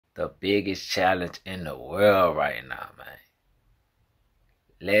the biggest challenge in the world right now, man.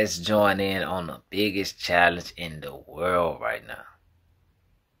 Let's join in on the biggest challenge in the world right now.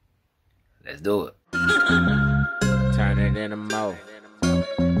 Let's do it. Turn it in the mouth.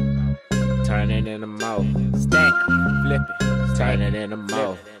 Turn it in the mouth. Stack, flip it. Turn it in the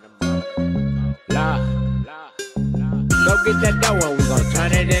mouth. Go get that dough and we gon'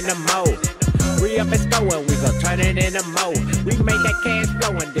 turn it in the mouth. We up and store and we gon' turn it in the mouth. We make that cash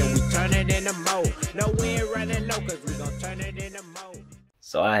flow and then we turn it in the mouth. No, we ain't running low cause we gon' turn it in the mouth.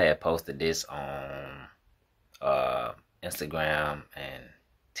 So I had posted this on Instagram and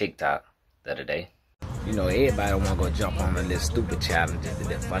TikTok the other day. You know, everybody wanna go jump on the little stupid challenges,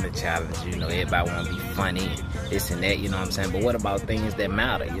 the funny challenges, you know, everybody wanna be funny, this and that, you know what I'm saying? But what about things that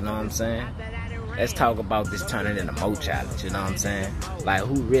matter, you know what I'm saying? Let's talk about this turning into mo challenge, you know what I'm saying? Like,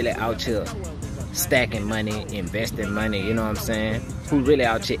 who really out here stacking money, investing money, you know what I'm saying? Who really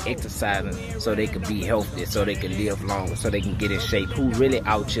out here exercising so they can be healthy, so they can live longer, so they can get in shape? Who really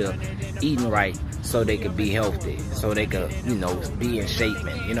out here eating right so they can be healthy, so they can, you know, be in shape,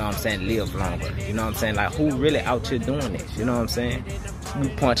 man, you know what I'm saying? Live longer, you know what I'm saying? Like, who really out here doing this, you know what I'm saying? You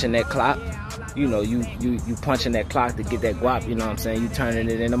punching that clock, you know, you punching that clock to get that guap, you know what I'm saying? You turning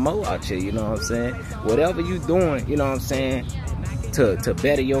it into mo out here, you know what I'm saying? Whatever you doing, you know what I'm saying, to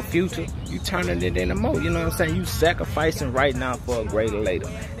better your future, you turning it into mo, you know what I'm saying? You sacrificing right now for a greater later.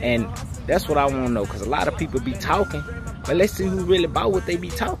 And that's what I want to know, because a lot of people be talking, but let's see who really about what they be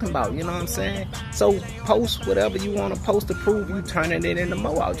talking about, you know what I'm saying? So post whatever you want to post to prove you turning it into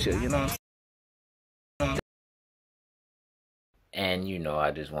mo out here, you know what I'm saying? And, you know,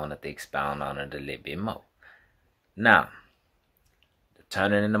 I just wanted to expound on it a little bit more. Now, the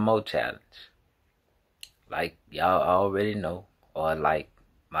turning into mo challenge, like y'all already know, or like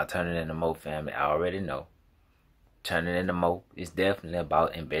my turning into mo family, I already know. Turning into mo is definitely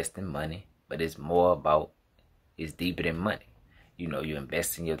about investing money, but it's more about, it's deeper than money. You know, you're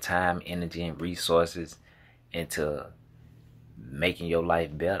investing your time, energy, and resources into making your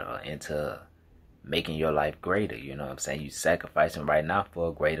life better, into making your life greater, you know what I'm saying? You sacrificing right now for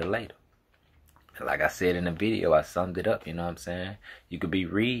a greater later. Like I said in the video, I summed it up, you know what I'm saying? You could be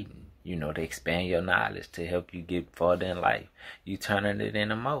reading, you know, to expand your knowledge, to help you get further in life. You turning it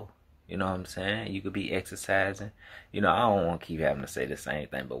into mo, you know what I'm saying? You could be exercising. You know, I don't want to keep having to say the same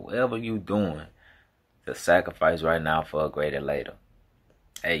thing, but whatever you doing, the sacrifice right now for a greater later.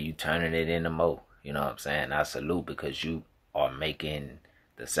 Hey, you turning it into mo, you know what I'm saying? I salute, because you are making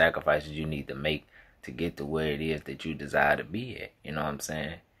the sacrifices you need to make to get to where it is that you desire to be at, you know what I'm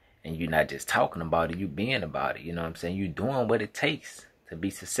saying? And you're not just talking about it, you being about it, you know what I'm saying? You doing what it takes to be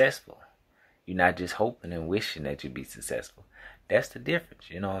successful. You're not just hoping and wishing that you be successful. That's the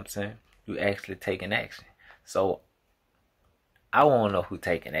difference, you know what I'm saying? You actually taking action. So I want to know who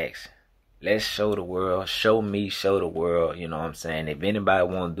taking action. Let's show the world, show me, show the world, you know what I'm saying? If anybody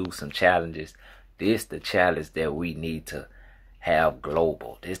want to do some challenges, this the challenge that we need to have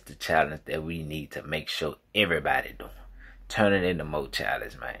global. This the challenge that we need to make sure everybody doing. Turn it into mo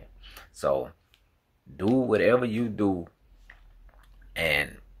challenge, man. So do whatever you do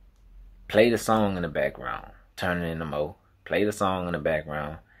and play the song in the background. Turn it into mo. Play the song in the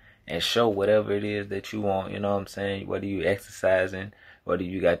background and show whatever it is that you want, you know what I'm saying? Whether you exercising, whether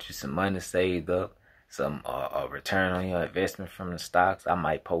you got you some money saved up, some a return on your investment from the stocks. I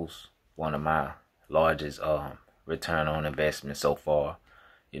might post one of my largest return on investment so far,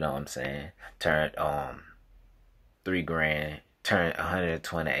 you know what I'm saying? Turned $3 grand, turned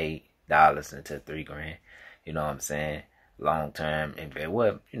 $128 into $3 grand, you know what I'm saying? Long term, and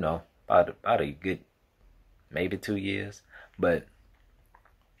what, you know, about a good maybe 2 years, but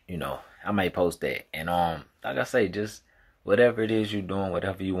you know, I might post that. And like I say, just whatever it is you're doing,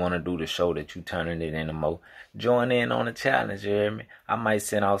 whatever you want to do to show that you turning it into mo, join in on the challenge, you hear me? I might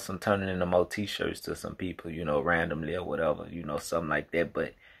send out some turning into mo t-shirts to some people, you know, randomly or whatever, you know, something like that.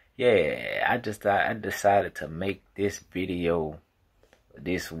 But yeah, I decided to make this video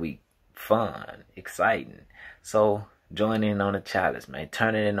this week fun, exciting. So join in on the challenge, man.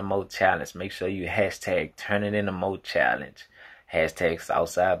 Turn it into mo challenge. Make sure you hashtag turn it into mo challenge. Hashtag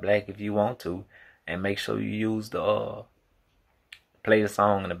Southside Black if you want to. And make sure you use the play the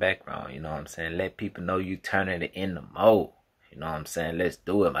song in the background, you know what I'm saying? Let people know you turning it into mo. You know what I'm saying? Let's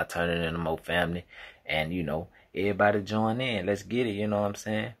do it by turning it into mo family. And, you know, everybody join in. Let's get it, you know what I'm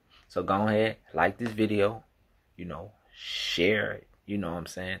saying? So go ahead, like this video, you know, share it, you know what I'm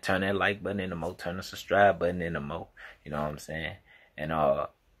saying? Turn that like button into mo, turn the subscribe button into mo, you know what I'm saying? And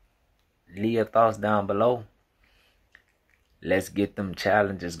leave your thoughts down below. Let's get them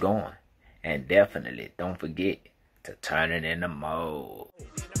challenges going. And definitely don't forget to turn it into mo.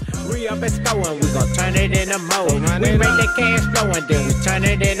 Free up and score and we gon' turn it into more. We make that cash flow and then we turn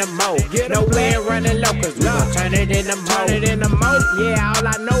it into more. No way running low, cause we gon' turn it into more. Yeah, all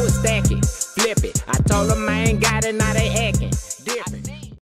I know is stack it, flip it. I told them I ain't got it, now they hacking.